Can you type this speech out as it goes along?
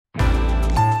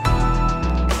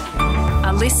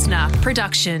listener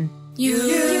production. You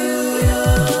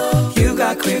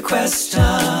got queer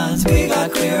questions, we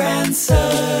got queer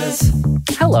answers.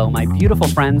 Hello, my beautiful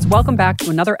friends. Welcome back to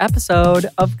another episode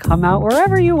of Come Out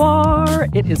Wherever You Are.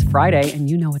 It is Friday, and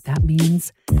you know what that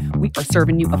means. We are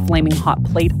serving you a flaming hot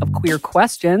plate of queer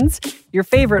questions, your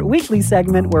favorite weekly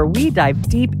segment where we dive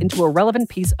deep into a relevant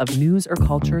piece of news or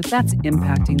culture that's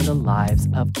impacting the lives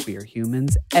of queer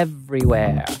humans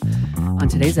everywhere. On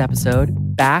today's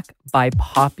episode, back by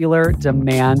popular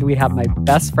demand, we have my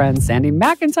best friend, Sandy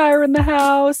McIntyre, in the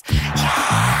house.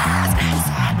 Yes!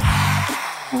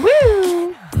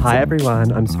 Woo! Hi,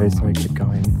 everyone. I'm so sorry. Keep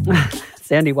going.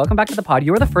 Sandy, welcome back to the pod.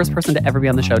 You were the first person to ever be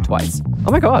on the show twice.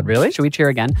 Oh my God, really? Should we cheer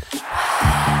again?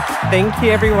 Thank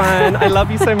you, everyone. I love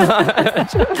you so much.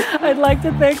 I'd like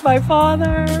to thank my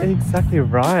father. Exactly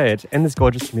right. And this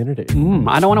gorgeous community.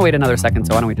 I don't want to wait another second,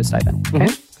 so why don't we just dive in?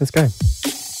 Okay? Let's go.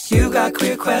 You got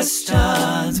queer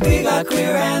questions, we got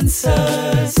queer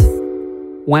answers.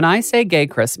 When I say gay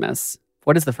Christmas,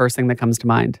 what is the first thing that comes to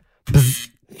mind?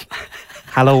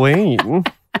 Halloween.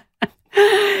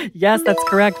 Yes, that's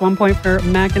correct. 1 point for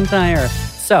McIntyre.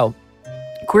 So,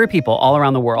 queer people all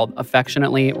around the world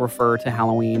affectionately refer to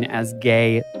Halloween as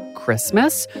gay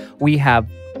Christmas. We have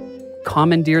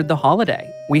commandeered the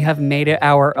holiday. We have made it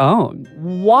our own.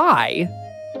 Why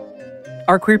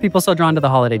are queer people so drawn to the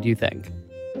holiday, do you think?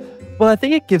 Well, I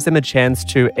think it gives them a chance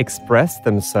to express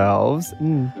themselves.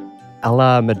 A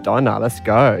la Madonna. Let's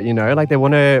go. You know, like they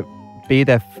want to be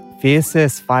their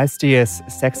fiercest, feistiest,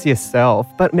 sexiest self,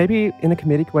 but maybe in a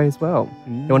comedic way as well.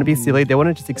 They want to be silly. They want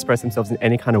to just express themselves in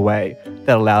any kind of way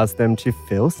that allows them to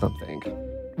feel something.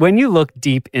 When you look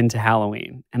deep into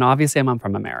Halloween, and obviously I'm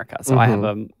from America, so I have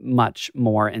a much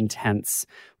more intense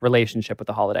relationship with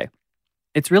the holiday.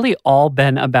 It's really all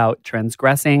been about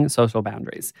transgressing social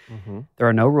boundaries. There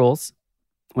are no rules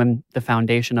when the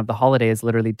foundation of the holiday is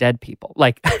literally dead people.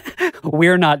 Like,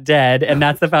 we're not dead, and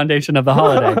that's the foundation of the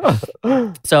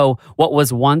holiday. So what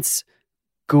was once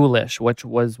ghoulish, which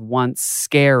was once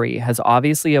scary, has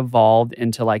obviously evolved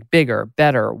into like bigger,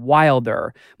 better,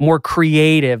 wilder, more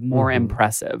creative, more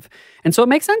impressive. And so it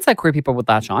makes sense that queer people would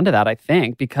latch onto that, I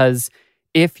think, because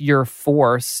if you're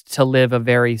forced to live a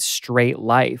very straight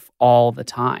life all the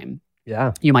time,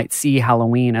 you might see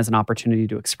Halloween as an opportunity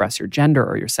to express your gender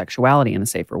or your sexuality in a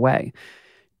safer way.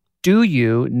 Do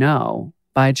you know,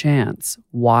 by chance,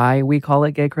 why we call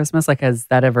it Gay Christmas? Like, has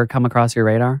that ever come across your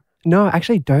radar? No, I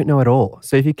actually don't know at all.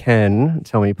 So if you can,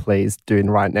 tell me please do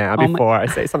right now before I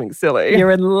say something silly.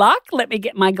 You're in luck. Let me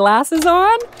get my glasses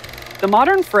on. The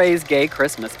modern phrase Gay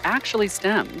Christmas actually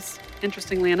stems,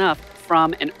 interestingly enough,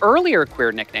 from an earlier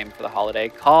queer nickname for the holiday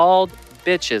called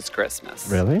Bitches Christmas.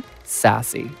 Really?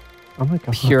 Sassy. Oh my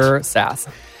God. Pure sass.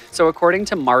 So according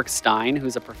to Mark Stein,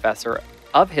 who's a professor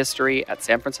of history at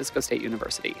San Francisco State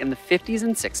University, in the 50s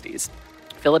and 60s,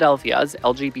 Philadelphia's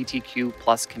LGBTQ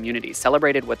plus community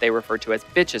celebrated what they referred to as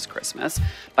Bitches Christmas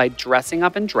by dressing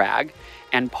up in drag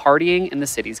and partying in the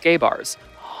city's gay bars.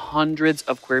 Hundreds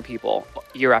of queer people,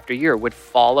 year after year, would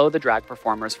follow the drag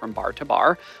performers from bar to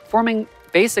bar, forming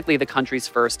basically the country's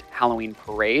first Halloween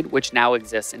parade, which now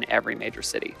exists in every major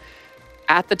city.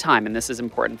 At the time, and this is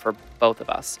important for both of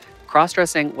us,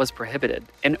 cross-dressing was prohibited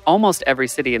in almost every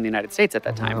city in the United States at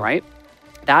that time, right?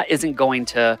 That isn't going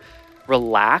to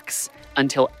relax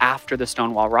until after the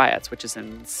Stonewall riots, which is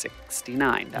in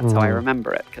 69. That's how I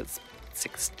remember it, because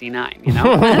 69, you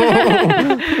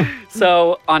know?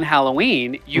 So on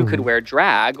Halloween, you could wear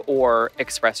drag or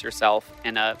express yourself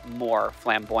in a more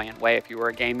flamboyant way if you were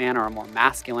a gay man, or a more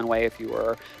masculine way if you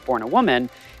were born a woman,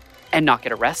 and not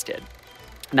get arrested.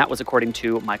 And that was according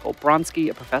to Michael Bronski,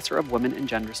 a professor of women and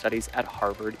gender studies at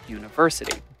Harvard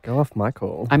University. Go off,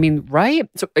 Michael. I mean, right?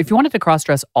 So if you wanted to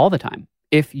cross-dress all the time,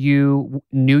 if you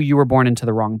knew you were born into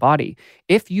the wrong body,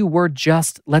 if you were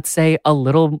just, let's say, a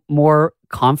little more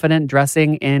confident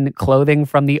dressing in clothing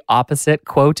from the opposite,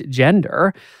 quote,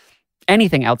 gender,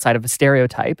 anything outside of a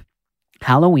stereotype,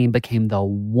 Halloween became the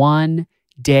one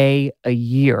day a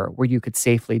year where you could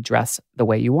safely dress the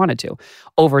way you wanted to.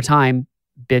 Over time,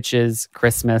 Bitches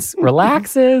Christmas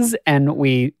relaxes, and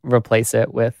we replace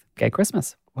it with Gay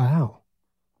Christmas. Wow.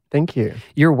 Thank you.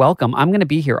 You're welcome. I'm going to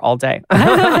be here all day.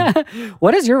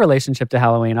 What is your relationship to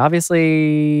Halloween?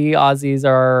 Obviously, Aussies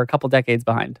are a couple decades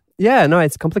behind. Yeah, no,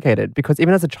 it's complicated because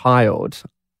even as a child,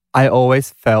 I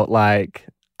always felt like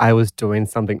I was doing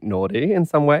something naughty in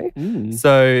some way.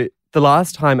 So the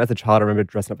last time as a child I remember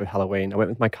dressing up for Halloween, I went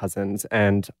with my cousins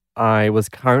and I was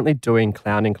currently doing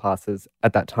clowning classes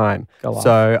at that time. Go off.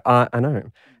 So I know.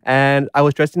 And I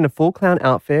was dressed in a full clown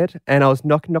outfit and I was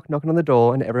knocking on the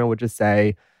door and everyone would just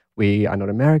say, "We are not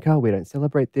America. We don't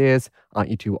celebrate this. Aren't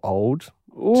you too old?"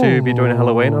 to be doing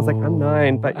Halloween. I was like, I'm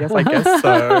 9, but yes, I guess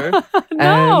so.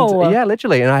 No. And yeah,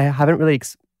 literally. And I haven't really,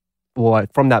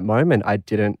 from that moment, I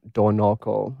didn't door knock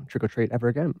or trick or treat ever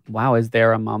again. Wow. Is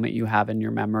there a moment you have in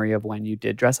your memory of when you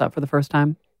did dress up for the first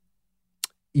time?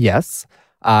 Yes.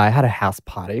 I had a house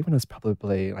party when I was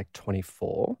probably like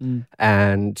 24.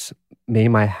 And me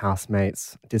and my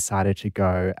housemates decided to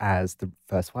go as the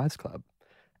First Wives Club.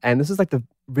 And this was like the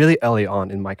really early on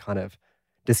in my kind of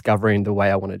discovering the way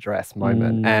I want to dress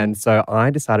moment. And so I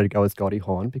decided to go as Goldie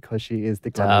Hawn because she is the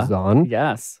glamazon.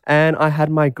 Yes. And I had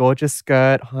my gorgeous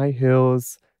skirt, high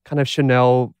heels, kind of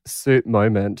Chanel suit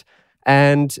moment.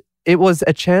 And it was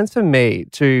a chance for me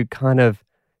to kind of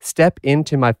step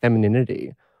into my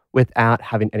femininity without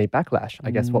having any backlash,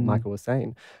 I guess what Michael was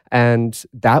saying. And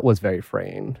that was very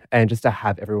freeing. And just to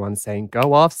have everyone saying,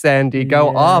 go off, Sandy,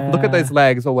 go off, look at those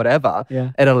legs or whatever.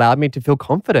 Yeah. It allowed me to feel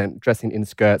confident dressing in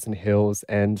skirts and heels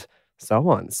and so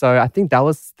on. So I think that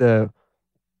was the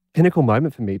pinnacle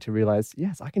moment for me to realize,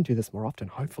 yes, I can do this more often,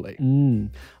 hopefully.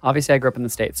 Obviously, I grew up in the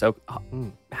States, so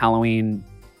Halloween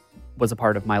was a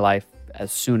part of my life as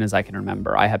soon as I can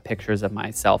remember. I have pictures of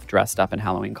myself dressed up in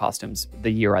Halloween costumes the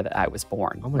year that I was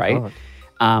born, right?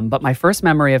 God. But my first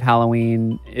memory of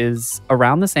Halloween is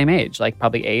around the same age, like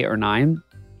probably 8 or 9.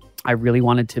 I really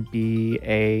wanted to be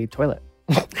a toilet.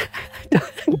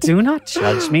 Do not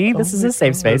judge me. This is a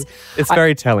safe space. It's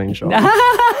very telling, Sean.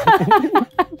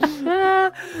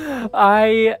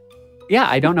 I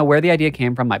don't know where the idea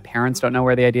came from. My parents don't know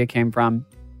where the idea came from.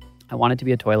 I wanted to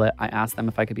be a toilet. I asked them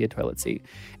if I could be a toilet seat.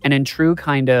 And in true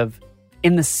kind of,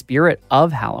 in the spirit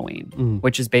of Halloween,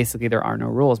 which is basically there are no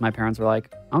rules, my parents were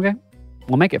like, okay,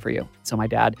 we'll make it for you. So my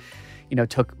dad,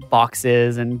 took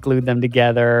boxes and glued them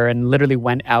together and literally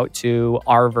went out to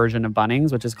our version of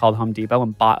Bunnings, which is called Home Depot,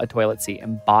 and bought a toilet seat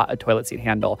and bought a toilet seat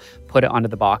handle, put it onto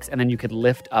the box, and then you could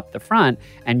lift up the front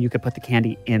and you could put the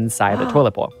candy inside the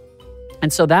toilet bowl.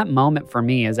 And so that moment for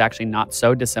me is actually not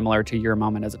so dissimilar to your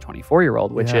moment as a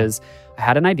 24-year-old, which is I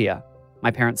had an idea. My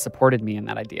parents supported me in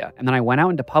that idea. And then I went out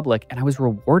into public and I was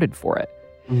rewarded for it.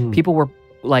 People were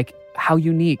like, how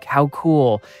unique, how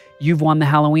cool. You've won the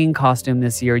Halloween costume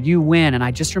this year. You win. And I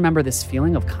just remember this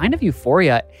feeling of kind of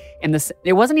euphoria. And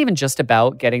it wasn't even just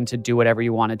about getting to do whatever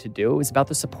you wanted to do. It was about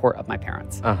the support of my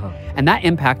parents. And that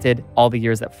impacted all the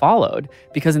years that followed,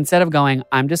 because instead of going,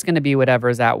 I'm just going to be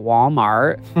whatever's at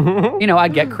Walmart,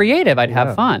 I'd get creative. I'd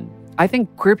have fun. I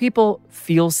think queer people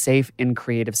feel safe in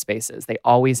creative spaces. They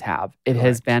always have. It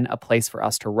has been a place for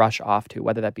us to rush off to,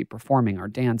 whether that be performing or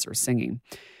dance or singing.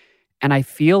 And I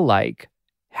feel like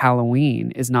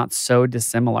Halloween is not so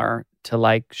dissimilar to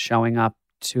like showing up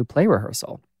to play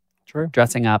rehearsal. True.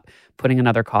 Dressing up, putting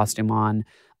another costume on,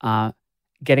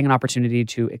 getting an opportunity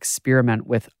to experiment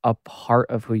with a part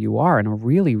of who you are in a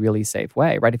really, really safe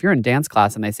way, right? If you're in dance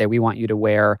class and they say, we want you to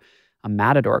wear a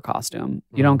matador costume,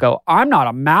 you don't go, I'm not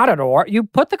a matador. You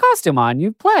put the costume on,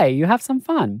 you play, you have some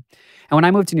fun. And when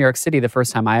I moved to New York City, the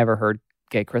first time I ever heard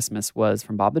Gay Christmas was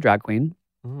from Bob the Drag Queen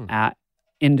at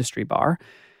Industry Bar.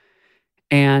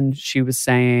 And she was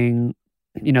saying,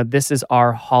 this is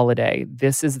our holiday.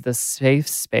 This is the safe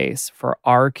space for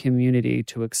our community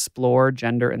to explore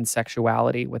gender and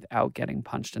sexuality without getting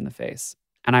punched in the face.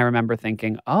 And I remember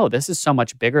thinking, oh, this is so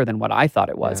much bigger than what I thought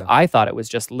it was. I thought it was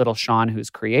just little Sean who's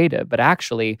creative. But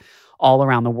actually, all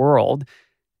around the world,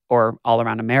 or all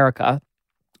around America,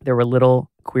 there were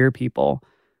little queer people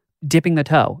dipping the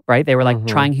toe, right? They were like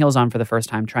trying heels on for the first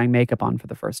time, trying makeup on for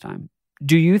the first time.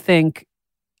 Do you think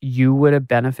you would have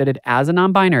benefited as a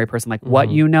non-binary person, like what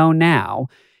you know now,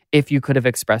 if you could have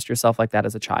expressed yourself like that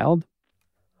as a child?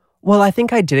 Well, I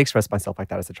think I did express myself like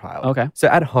that as a child. Okay. So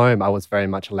at home, I was very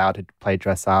much allowed to play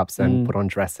dress-ups and put on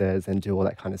dresses and do all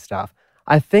that kind of stuff.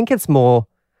 I think it's more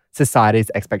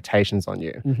society's expectations on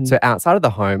you. So outside of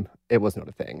the home, it was not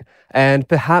a thing. And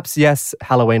perhaps, yes,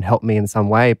 Halloween helped me in some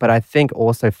way, but I think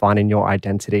also finding your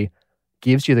identity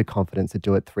gives you the confidence to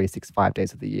do it 365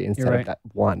 days of the year instead of that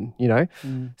one,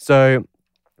 So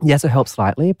yes, it helps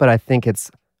slightly, but I think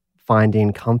it's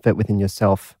finding comfort within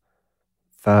yourself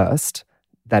first.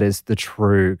 That is the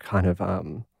true kind of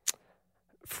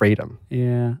freedom.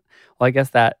 Yeah. Well, I guess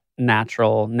that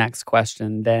natural next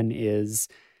question then is,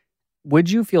 would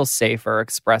you feel safer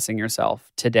expressing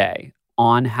yourself today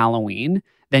on Halloween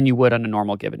than you would on a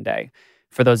normal given day?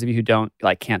 For those of you who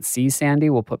can't see Sandy,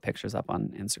 we'll put pictures up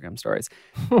on Instagram stories.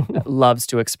 Loves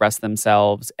to express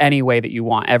themselves any way that you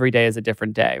want. Every day is a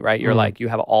different day, right? You're like, you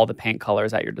have all the paint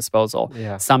colors at your disposal.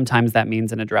 Yeah. Sometimes that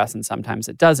means in a dress and sometimes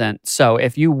it doesn't. So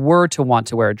if you were to want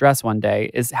to wear a dress one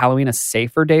day, is Halloween a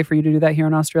safer day for you to do that here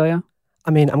in Australia?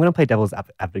 I mean, I'm going to play devil's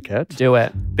advocate. Do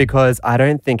it. Because I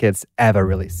don't think it's ever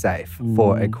really safe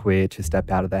for a queer to step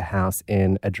out of their house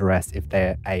in a dress if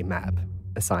they're AMAB,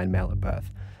 assigned male at birth.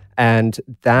 And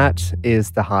that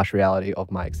is the harsh reality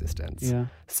of my existence. Yeah.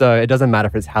 So it doesn't matter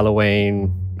if it's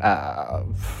Halloween,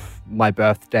 my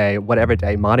birthday, whatever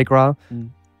day, Mardi Gras,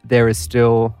 there is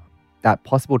still that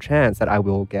possible chance that I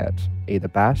will get either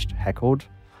bashed, heckled,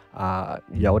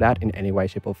 yelled at in any way,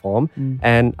 shape or form.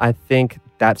 And I think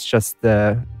that's just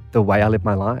the way I live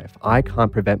my life. I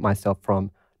can't prevent myself from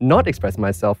not expressing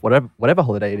myself, whatever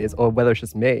holiday it is, or whether it's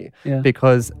just me,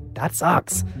 because that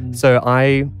sucks. So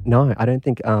I don't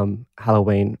think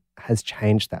Halloween has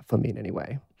changed that for me in any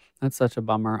way. That's such a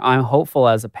bummer. I'm hopeful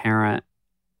as a parent,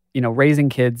 raising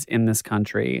kids in this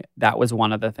country, that was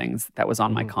one of the things that was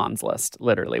on my cons list,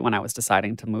 literally, when I was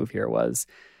deciding to move here was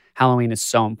Halloween is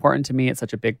so important to me. It's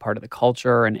such a big part of the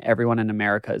culture and everyone in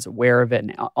America is aware of it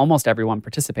and almost everyone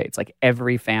participates. Like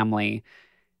every family,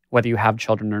 whether you have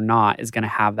children or not, is going to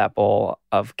have that bowl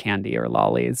of candy or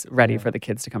lollies ready for the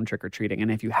kids to come trick-or-treating.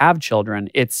 And if you have children,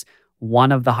 it's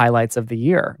one of the highlights of the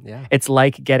year. Yeah. It's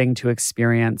like getting to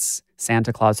experience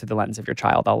Santa Claus through the lens of your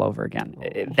child all over again.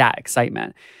 That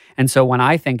excitement. And so when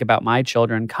I think about my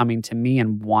children coming to me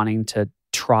and wanting to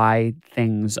try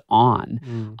things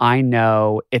on, I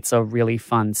know it's a really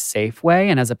fun, safe way.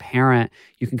 And as a parent,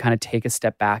 you can kind of take a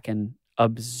step back and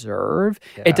observe.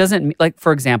 It doesn't, like,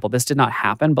 for example, this did not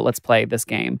happen, but let's play this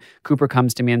game. Cooper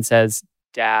comes to me and says,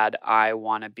 Dad, I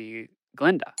want to be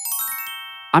Glinda.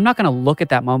 I'm not going to look at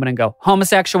that moment and go,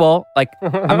 homosexual. Like,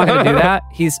 I'm not going to do that.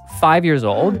 He's 5 years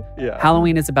old.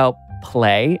 Halloween is about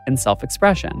play and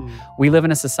self-expression. We live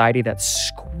in a society that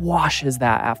squashes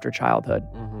that after childhood.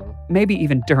 Maybe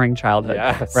even during childhood,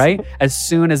 right? As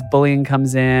soon as bullying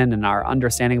comes in and our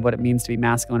understanding of what it means to be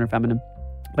masculine or feminine.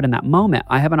 But in that moment,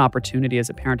 I have an opportunity as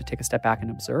a parent to take a step back and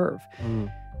observe.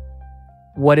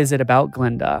 What is it about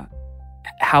Glinda?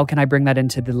 How can I bring that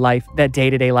into the life, that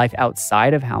day-to-day life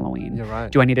outside of Halloween? You're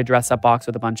right. Do I need a dress-up box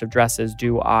with a bunch of dresses?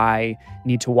 Do I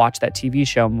need to watch that TV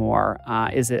show more?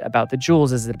 Is it about the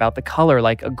jewels? Is it about the color?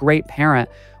 Like, a great parent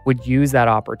would use that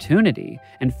opportunity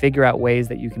and figure out ways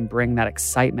that you can bring that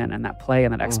excitement and that play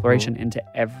and that exploration into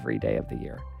every day of the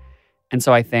year. And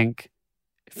so I think,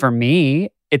 for me,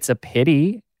 it's a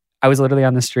pity. I was literally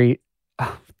on the street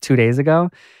 2 days ago,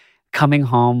 coming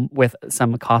home with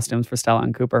some costumes for Stella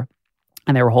and Cooper.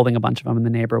 And they were holding a bunch of them, and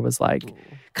the neighbor was like,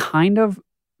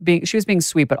 she was being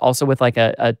sweet, but also with like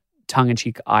a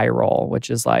tongue-in-cheek eye roll,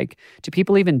 which is like, do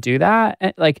people even do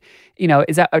that? Like,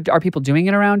 are people doing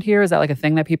it around here? Is that like a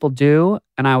thing that people do?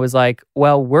 And I was like,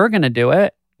 well, we're going to do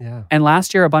it. Yeah. And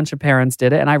last year, a bunch of parents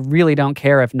did it. And I really don't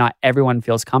care if not everyone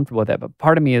feels comfortable with it. But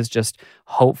part of me is just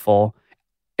hopeful.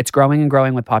 It's growing and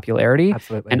growing with popularity.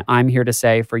 Absolutely. And I'm here to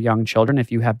say, for young children,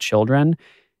 if you have children,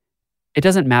 it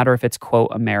doesn't matter if it's, quote,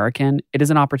 American. It is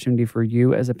an opportunity for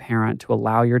you as a parent to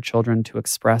allow your children to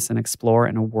express and explore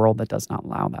in a world that does not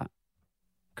allow that.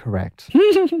 Correct.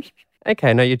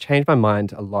 Okay, no, you changed my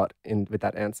mind a lot with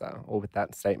that answer or with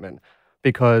that statement,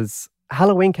 because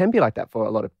Halloween can be like that for a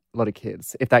lot of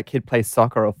kids. If that kid plays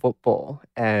soccer or football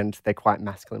and they're quite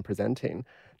masculine presenting,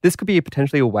 this could be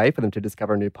potentially a way for them to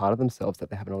discover a new part of themselves that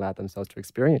they haven't allowed themselves to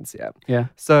experience yet. Yeah.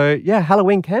 So yeah,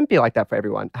 Halloween can be like that for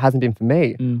everyone. It hasn't been for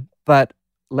me. But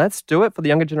let's do it for the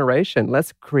younger generation.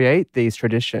 Let's create these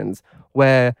traditions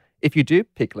where if you do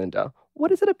pick Glinda,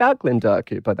 what is it about Glinda,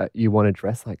 Cooper, that you want to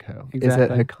dress like her? Exactly.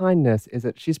 Is it her kindness? Is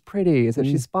it she's pretty? Is it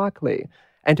she's sparkly?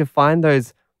 And to find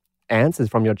those answers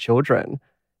from your children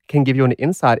can give you an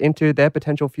insight into their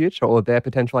potential future or their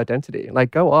potential identity.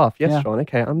 Like, go off. Yes, Sean.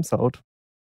 Okay, I'm sold.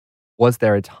 Was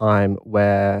there a time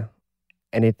where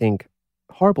anything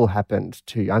horrible happened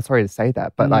to you? I'm sorry to say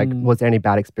that, but was there any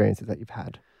bad experiences that you've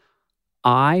had?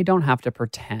 I don't have to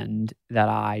pretend that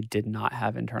I did not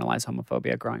have internalized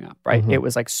homophobia growing up, right? It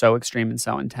was like so extreme and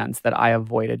so intense that I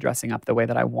avoided dressing up the way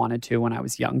that I wanted to when I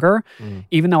was younger.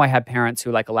 Even though I had parents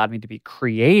who allowed me to be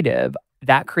creative,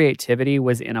 that creativity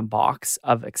was in a box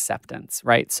of acceptance,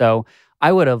 right? So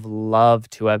I would have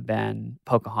loved to have been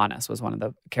Pocahontas, was one of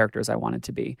the characters I wanted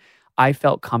to be. I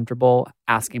felt comfortable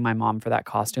asking my mom for that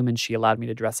costume, and she allowed me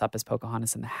to dress up as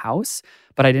Pocahontas in the house,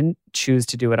 but I didn't choose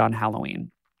to do it on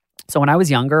Halloween. So when I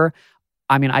was younger,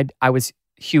 I was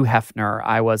Hugh Hefner.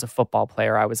 I was a football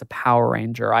player. I was a Power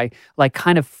Ranger. I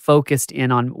kind of focused in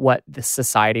on what the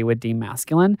society would deem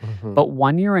masculine. But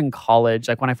 1 year in college,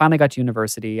 when I finally got to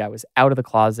university, I was out of the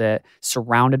closet,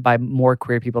 surrounded by more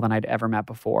queer people than I'd ever met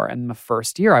before. And the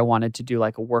first year I wanted to do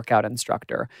a workout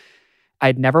instructor.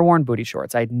 I'd never worn booty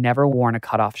shorts. I'd never worn a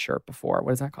cutoff shirt before.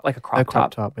 What is that called? Like a crop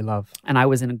top. top we love. And I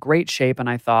was in great shape, and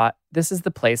I thought, this is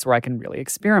the place where I can really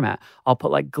experiment. I'll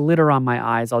put like glitter on my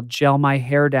eyes. I'll gel my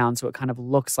hair down so it kind of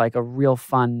looks like a real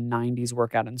fun 90s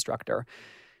workout instructor.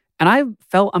 And I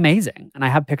felt amazing. And I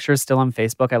have pictures still on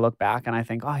Facebook. I look back and I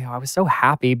think, I was so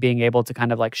happy being able to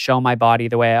kind of like show my body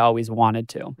the way I always wanted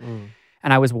to.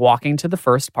 And I was walking to the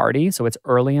first party. So it's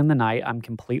early in the night. I'm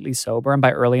completely sober. And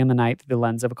by early in the night, through the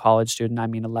lens of a college student, I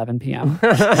mean 11 p.m.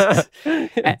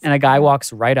 And a guy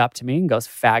walks right up to me and goes,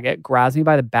 faggot, grabs me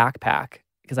by the backpack,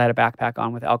 because I had a backpack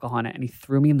on with alcohol in it. And he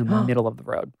threw me in the middle of the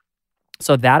road.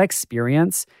 So that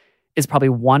experience is probably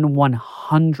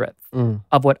 1/100th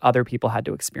of what other people had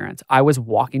to experience. I was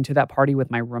walking to that party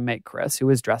with my roommate, Chris, who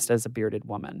was dressed as a bearded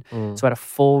woman. So I had a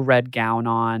full red gown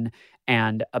on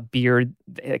and a beard,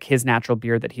 like his natural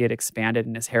beard that he had expanded,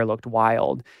 and his hair looked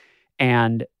wild.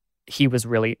 And he was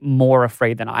really more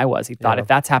afraid than I was. He thought, if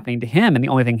that's happening to him and the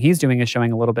only thing he's doing is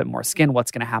showing a little bit more skin,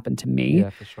 what's going to happen to me? Yeah,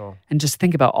 for sure. And just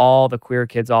think about all the queer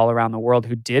kids all around the world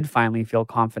who did finally feel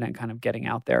confident kind of getting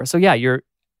out there. So yeah,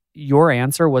 your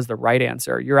answer was the right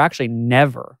answer. You're actually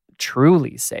never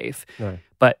truly safe. No.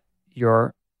 But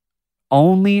your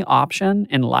only option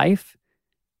in life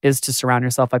is to surround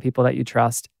yourself by people that you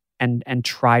trust and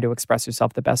try to express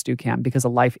yourself the best you can, because a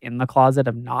life in the closet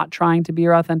of not trying to be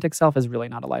your authentic self is really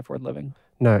not a life worth living.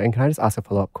 No, and can I just ask a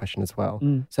follow-up question as well?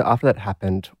 So after that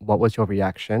happened, what was your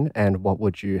reaction and what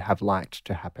would you have liked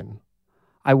to happen?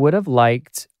 I would have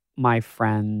liked my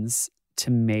friends to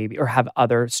maybe, or have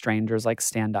other strangers like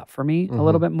stand up for me a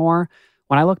little bit more.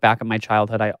 When I look back at my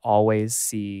childhood, I always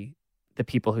see the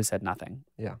people who said nothing.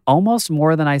 Yeah. Almost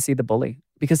more than I see the bully.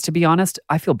 Because to be honest,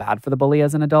 I feel bad for the bully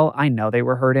as an adult. I know they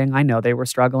were hurting. I know they were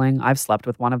struggling. I've slept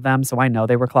with one of them, so I know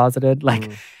they were closeted. Like,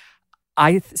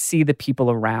 I see the people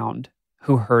around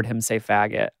who heard him say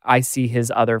faggot. I see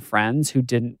his other friends who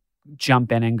didn't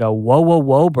jump in and go,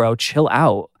 whoa, bro, chill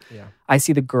out. Yeah. I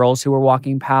see the girls who were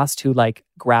walking past who like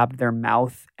grabbed their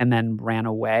mouth and then ran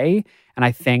away. And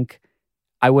I think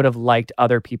I would have liked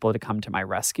other people to come to my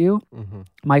rescue.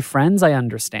 My friends, I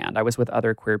understand. I was with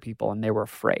other queer people and they were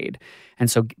afraid. And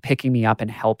so picking me up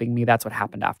and helping me, that's what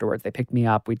happened afterwards. They picked me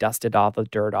up, we dusted all the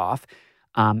dirt off.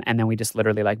 And then we just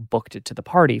literally like booked it to the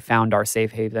party, found our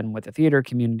safe haven with the theater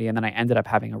community. And then I ended up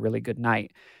having a really good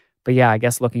night. But yeah, I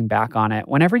guess looking back on it,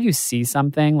 whenever you see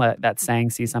something, that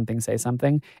saying, see something, say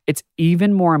something, it's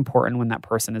even more important when that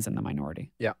person is in the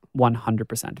minority. Yeah.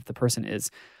 100%. If the person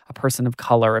is a person of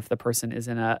color, if the person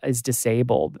is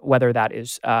disabled, whether that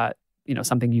is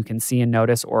something you can see and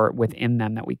notice, or within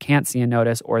them that we can't see and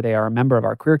notice, or they are a member of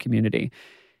our queer community,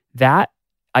 that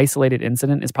isolated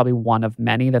incident is probably one of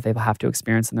many that they'll have to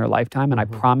experience in their lifetime. And I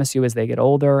promise you, as they get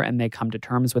older and they come to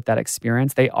terms with that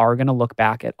experience, they are going to look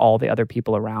back at all the other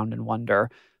people around and wonder,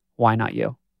 why not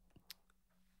you?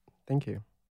 Thank you.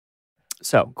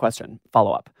 So, question,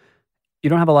 follow-up. You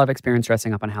don't have a lot of experience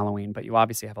dressing up on Halloween, but you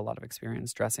obviously have a lot of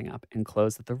experience dressing up in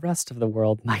clothes that the rest of the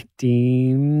world might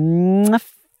deem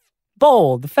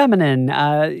bold,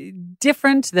 feminine,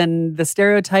 different than the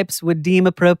stereotypes would deem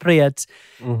appropriate.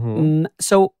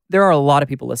 So there are a lot of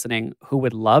people listening who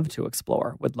would love to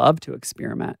explore, would love to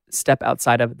experiment, step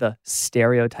outside of the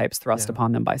stereotypes thrust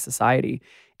upon them by society.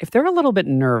 If they're a little bit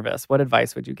nervous, what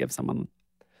advice would you give someone?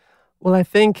 Well, I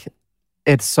think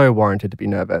it's so warranted to be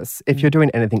nervous. If you're doing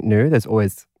anything new, there's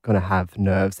always going to have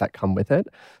nerves that come with it.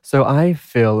 So I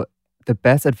feel the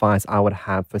best advice I would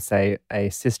have for, say, a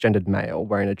cisgendered male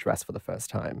wearing a dress for the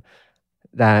first time,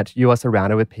 that you are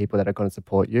surrounded with people that are going to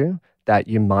support you, that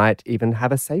you might even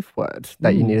have a safe word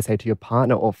that you need to say to your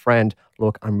partner or friend,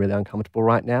 look, I'm really uncomfortable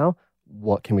right now.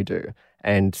 What can we do?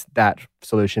 And that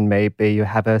solution may be you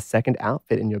have a second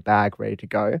outfit in your bag ready to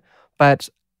go. But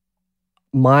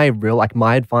my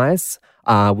advice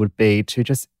would be to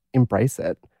just embrace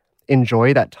it.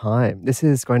 Enjoy that time. This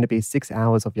is going to be 6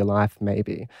 hours of your life,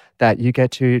 maybe, that you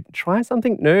get to try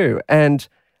something new and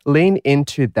lean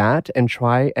into that and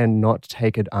try and not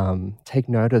take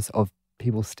notice of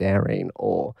people staring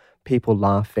or people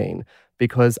laughing,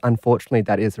 because unfortunately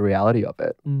that is the reality of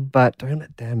it. But don't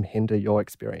let them hinder your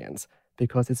experience,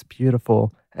 because it's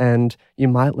beautiful and you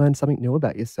might learn something new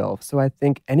about yourself. So I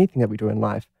think anything that we do in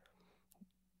life,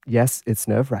 yes, it's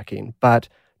nerve-wracking, but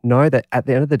know that at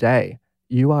the end of the day,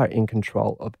 you are in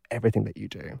control of everything that you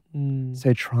do.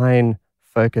 So try and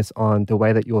focus on the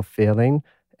way that you're feeling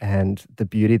and the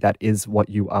beauty that is what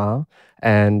you are,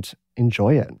 and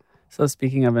enjoy it. So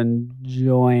speaking of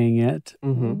enjoying it,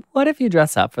 what if you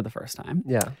dress up for the first time?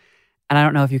 Yeah. And I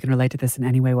don't know if you can relate to this in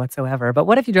any way whatsoever, but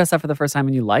what if you dress up for the first time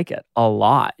and you like it a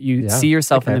lot? You see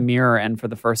yourself in the mirror and for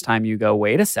the first time you go,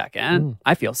 wait a second,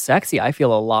 I feel sexy. I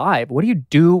feel alive. What do you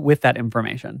do with that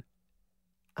information?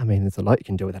 I mean, there's a lot you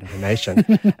can do with that information.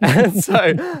 And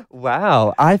so,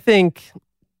 wow, I think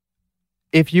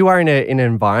if you are in an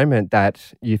environment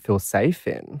that you feel safe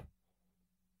in,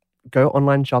 go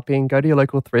online shopping, go to your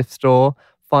local thrift store,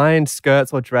 find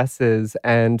skirts or dresses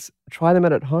and try them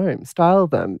at home, style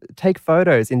them, take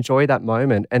photos, enjoy that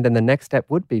moment. And then the next step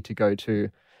would be to go to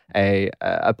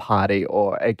a party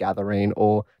or a gathering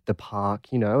or the park,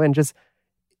 and just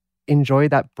enjoy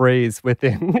that breeze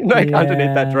within,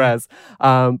 underneath that dress.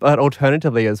 But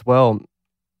alternatively as well,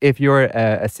 if you're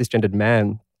a cisgendered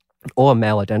man or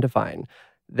male identifying,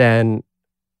 then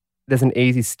there's an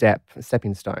easy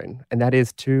stepping stone, and that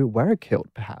is to wear a kilt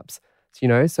perhaps.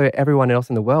 So everyone else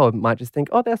in the world might just think,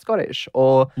 oh, they're Scottish,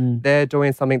 or they're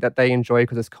doing something that they enjoy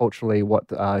because it's culturally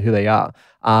who they are.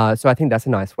 So I think that's a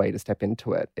nice way to step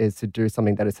into it, is to do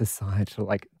something that is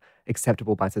societal,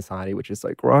 acceptable by society, which is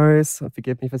so gross.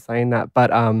 Forgive me for saying that.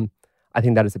 But I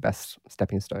think that is the best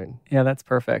stepping stone. Yeah, that's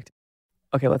perfect.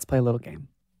 Okay, let's play a little game.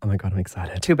 Oh my God, I'm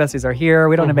excited. Two besties are here.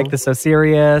 We don't want to make this so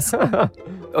serious.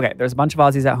 Okay, there's a bunch of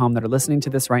Aussies at home that are listening to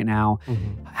this right now.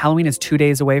 Halloween is 2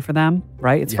 days away for them,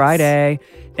 right? It's Friday.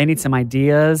 They need some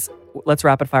ideas. Let's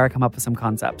rapid fire come up with some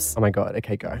concepts. Oh my God,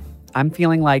 okay, go. I'm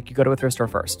feeling like you go to a thrift store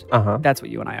first. That's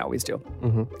what you and I always do.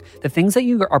 The things that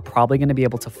you are probably going to be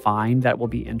able to find that will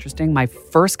be interesting, my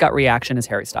first gut reaction is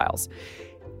Harry Styles.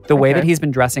 The way that he's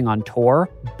been dressing on tour,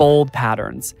 bold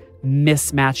patterns,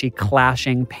 mismatchy,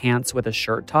 clashing pants with a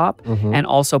shirt top, and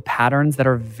also patterns that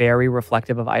are very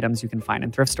reflective of items you can find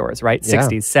in thrift stores, right?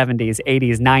 60s, 70s,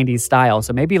 80s, 90s style.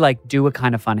 So maybe do a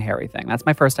kind of fun Harry thing. That's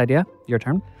my first idea. Your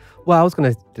turn. Well, I was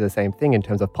going to do the same thing in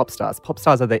terms of pop stars. Pop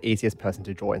stars are the easiest person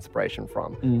to draw inspiration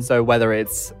from. So whether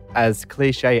it's as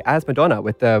cliche as Madonna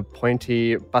with the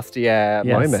pointy bustier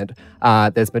moment,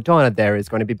 there's Madonna, there is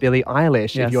going to be Billie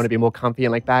Eilish if you want to be more comfy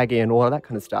and baggy and all of that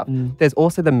kind of stuff. There's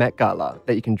also the Met Gala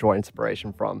that you can draw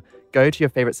inspiration from. Go to your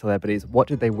favorite celebrities. What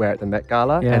did they wear at the Met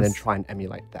Gala? And then try and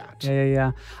emulate that.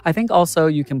 Yeah. I think also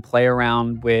you can play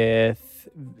around with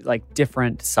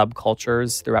different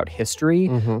subcultures throughout history.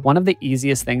 One of the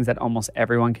easiest things that almost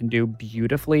everyone can do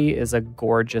beautifully is a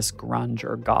gorgeous grunge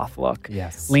or goth look.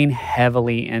 Yes. Lean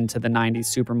heavily into the 90s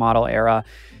supermodel era.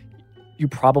 You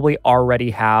probably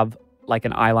already have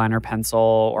an eyeliner pencil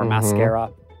or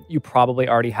mascara. You probably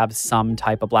already have some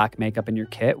type of black makeup in your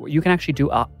kit. You can actually do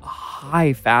a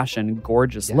high fashion,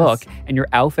 gorgeous look. And your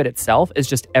outfit itself is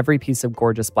just every piece of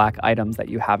gorgeous black items that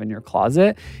you have in your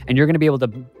closet. And you're going to be able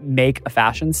to make a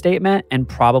fashion statement and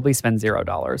probably spend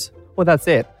 $0. Well, that's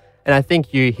it. And I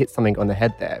think you hit something on the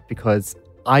head there, because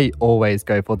I always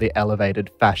go for the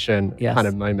elevated fashion kind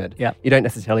of moment. You don't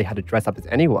necessarily have to dress up as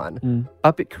anyone,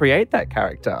 but create that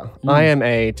character. I am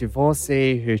a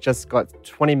divorcee who's just got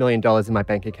 $20 million in my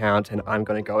bank account and I'm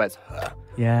going to go as her.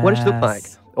 What does she look like?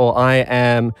 Or I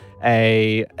am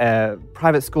a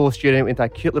private school student with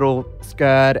that cute little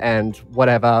skirt and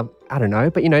whatever. I don't know.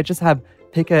 But, just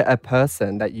pick a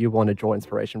person that you want to draw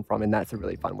inspiration from. And that's a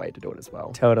really fun way to do it as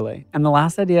well. Totally. And the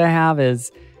last idea I have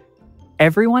is,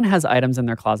 everyone has items in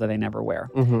their closet they never wear.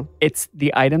 It's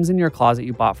the items in your closet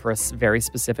you bought for a very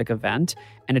specific event,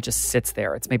 and it just sits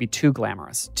there. It's maybe too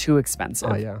glamorous, too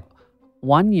expensive. Oh, yeah.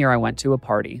 One year I went to a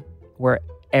party where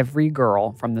every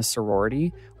girl from the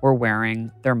sorority were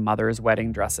wearing their mother's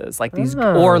wedding dresses, these,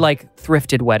 or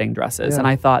thrifted wedding dresses. And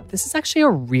I thought, this is actually a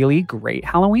really great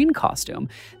Halloween costume.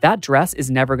 That dress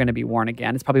is never going to be worn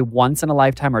again. It's probably once in a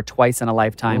lifetime or twice in a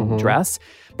lifetime dress.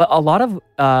 But a lot of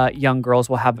young girls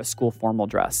will have a school formal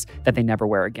dress that they never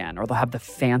wear again, or they'll have the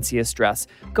fanciest dress.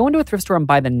 Go into a thrift store and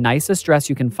buy the nicest dress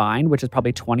you can find, which is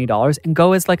probably $20, and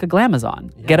go as a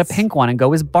glamazon. Get a pink one and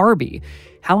go as Barbie.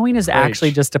 Halloween is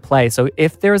actually just a play. So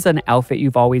if there's an outfit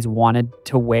you've always wanted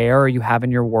to wear or you have in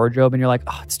your wardrobe and you're like,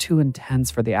 oh, it's too intense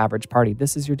for the average party,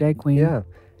 this is your day, queen. Yeah.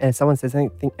 And if someone says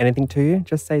anything to you,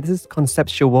 just say, this is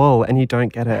conceptual, and you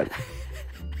don't get it.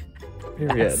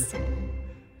 Period. Yes.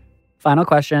 Final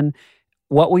question.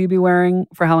 What will you be wearing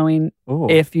for Halloween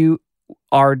if you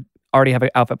already have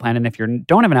an outfit plan? And if you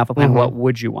don't have an outfit plan, what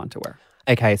would you want to wear?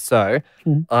 Okay, so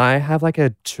I have a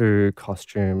 2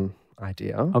 costume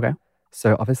idea. Okay.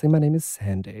 So obviously my name is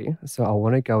Sandy. So I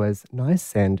want to go as nice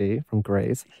Sandy from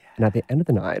Grease. And at the end of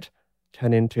the night,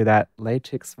 turn into that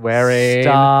latex wearing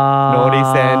naughty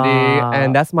Sandy.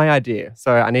 And that's my idea.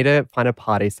 So I need to find a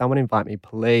party. Someone invite me,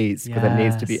 please, because it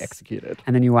needs to be executed.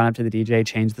 And then you run up to the DJ,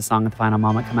 change the song at the final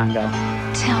moment. Come on, go.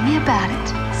 Tell me about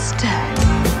it, Stir.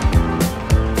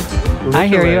 I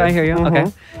hear you.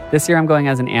 Okay. This year I'm going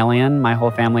as an alien. My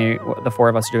whole family, the four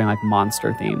of us, are doing like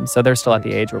monster themes. So they're still at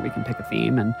the age where we can pick a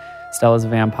theme. And Stella's a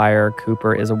vampire.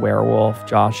 Cooper is a werewolf.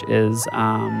 Josh is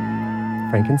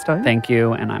Frankenstein? Thank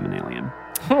you. And I'm an alien.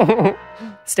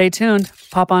 Stay tuned.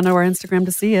 Pop onto our Instagram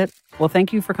to see it. Well,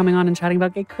 thank you for coming on and chatting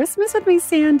about Gay Christmas with me,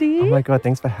 Sandy. Oh my God,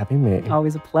 thanks for having me.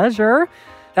 Always a pleasure.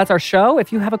 That's our show.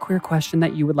 If you have a queer question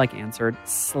that you would like answered,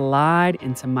 slide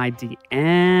into my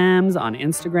DMs on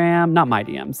Instagram. Not my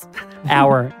DMs,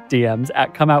 our DMs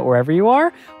at Come Out Wherever You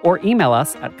Are, or email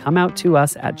us at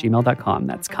comeouttous@gmail.com.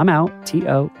 That's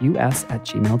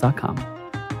comeouttous@gmail.com.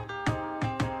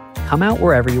 Come Out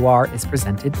Wherever You Are is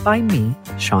presented by me,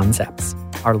 Sean Zepps.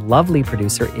 Our lovely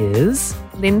producer is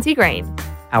Lindsay Grain.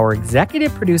 Our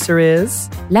executive producer is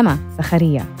Lema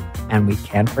Zacharia. And we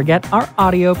can't forget our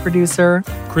audio producer,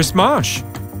 Chris Marsh.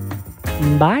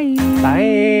 Bye.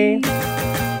 Bye.